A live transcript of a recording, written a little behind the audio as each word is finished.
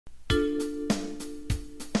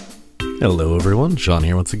Hello everyone, John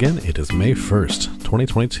here once again. It is May 1st,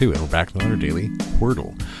 2022, and we're back with another daily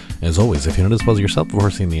Quordle. As always, if you know this puzzle yourself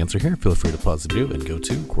before seeing the answer here, feel free to pause the video and go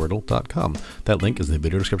to Quordle.com. That link is in the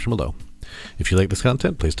video description below. If you like this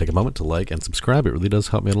content, please take a moment to like and subscribe. It really does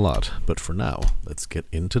help me a lot. But for now, let's get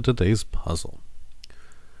into today's puzzle.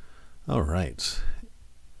 Alright.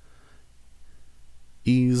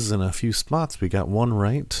 E's in a few spots. We got one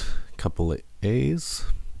right, a couple of A's.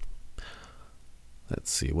 Let's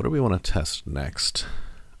see, what do we want to test next?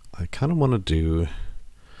 I kind of want to do,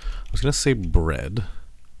 I was going to say bread,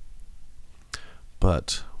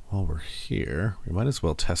 but while we're here, we might as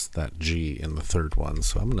well test that G in the third one.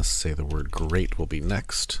 So I'm going to say the word great will be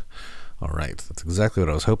next. All right, that's exactly what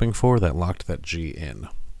I was hoping for. That locked that G in.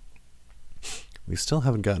 We still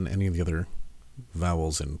haven't gotten any of the other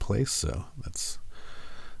vowels in place, so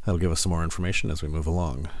that'll give us some more information as we move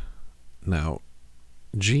along. Now,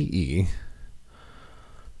 GE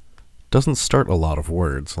doesn't start a lot of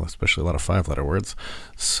words, especially a lot of five-letter words.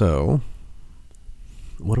 So,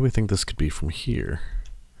 what do we think this could be from here?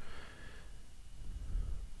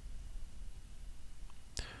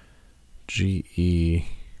 GE,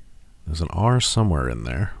 there's an R somewhere in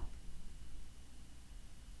there.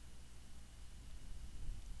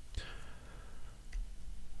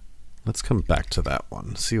 Let's come back to that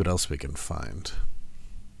one, see what else we can find.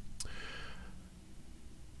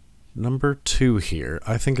 Number 2 here,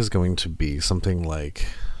 I think, is going to be something like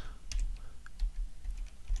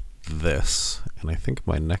this, and I think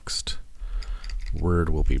my next word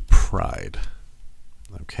will be pride.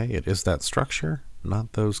 Okay, it is that structure,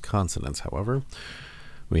 not those consonants. However,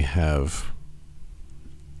 we have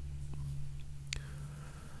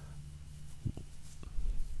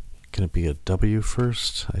can it be a W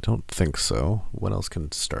first? I don't think so. What else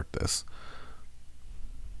can start this?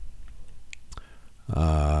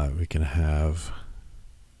 We can have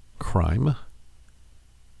crime,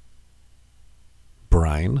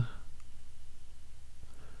 brine.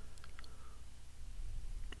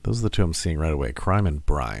 Those are the two I'm seeing right away, crime and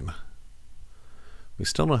brine. We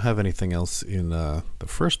still don't have anything else in the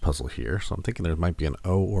first puzzle here, so I'm thinking there might be an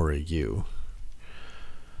O or a U.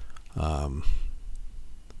 I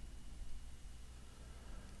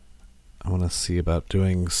want to see about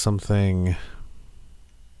doing something,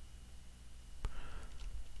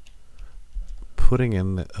 putting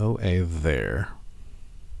in the OA there.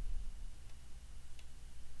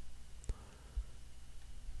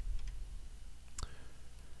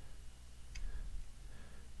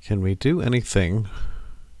 Can we do anything?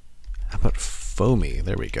 How about foamy?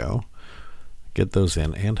 There we go. Get those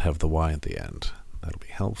in and have the Y at the end. That'll be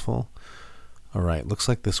helpful. Alright, looks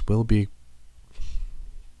like this will be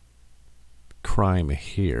crime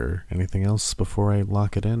here. Anything else before I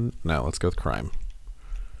lock it in? No, let's go with crime.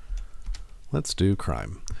 Let's do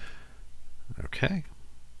crime. Okay.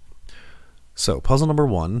 So, puzzle number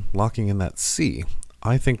 1, locking in that C.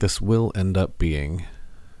 I think this will end up being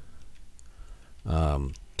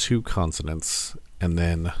 2 consonants and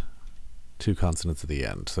then 2 consonants at the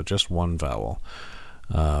end. So just one vowel.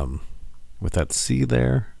 With that C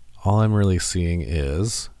there, all I'm really seeing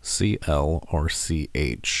is CL or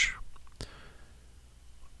CH.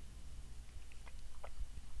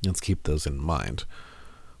 Let's keep those in mind.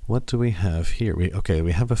 What do we have here? We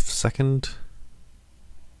have a second.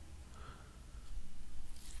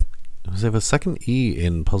 We have a second E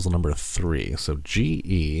in puzzle number 3. So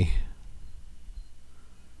GE,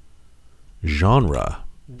 genre,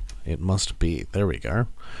 it must be. There we go.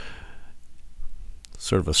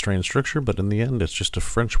 Sort of a strange structure, but in the end, it's just a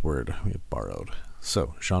French word we borrowed.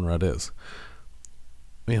 So genre it is.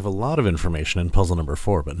 We have a lot of information in puzzle number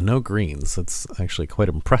 4, but no greens. It's actually quite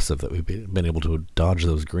impressive that we've been able to dodge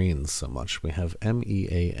those greens so much. We have M, E,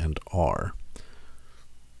 A, and R.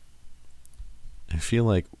 I feel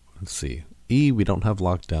like, let's see, E we don't have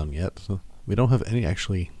locked down yet. So we don't have any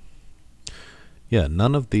actually. Yeah,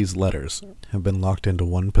 none of these letters have been locked into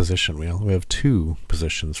one position. We have 2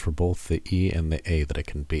 positions for both the E and the A that it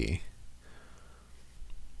can be.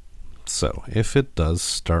 So if it does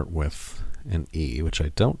start with an E, which I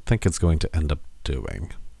don't think it's going to end up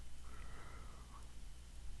doing.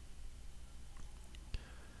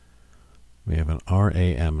 We have an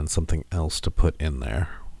RAM and something else to put in there.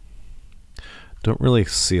 Don't really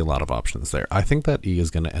see a lot of options there. I think that E is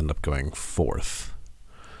going to end up going 4th.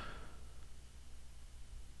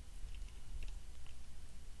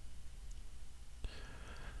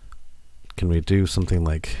 Can we do something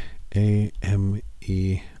like AMER?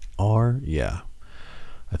 Yeah.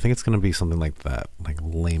 I think it's going to be something like that, like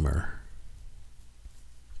lamer.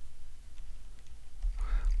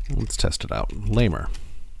 Let's test it out. Lamer.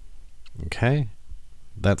 Okay.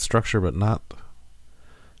 that structure, but not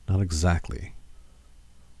exactly.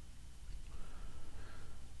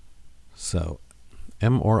 So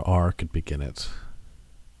M or R could begin it.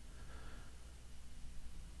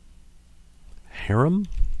 Harem?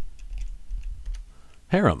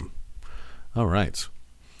 Harem. All right.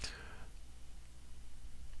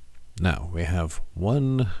 Now we have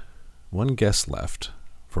one guess left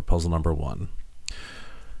for puzzle number 1.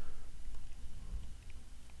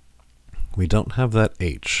 We don't have that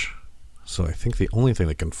H, so I think the only thing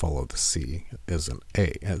that can follow the C is an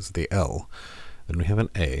A, as the L. Then we have an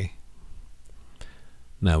A.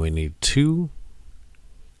 Now we need 2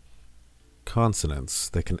 consonants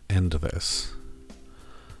that can end this.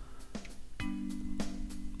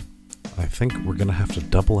 I think we're going to have to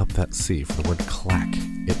double up that C for the word clack.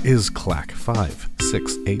 It is clack. 5,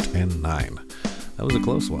 6, 8, and 9. That was a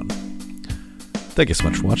close one. Thank you so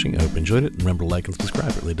much for watching. I hope you enjoyed it. Remember to like and subscribe.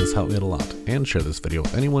 It really does help me out a lot. And share this video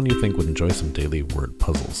with anyone you think would enjoy some daily word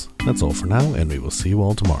puzzles. That's all for now, and we will see you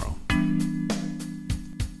all tomorrow.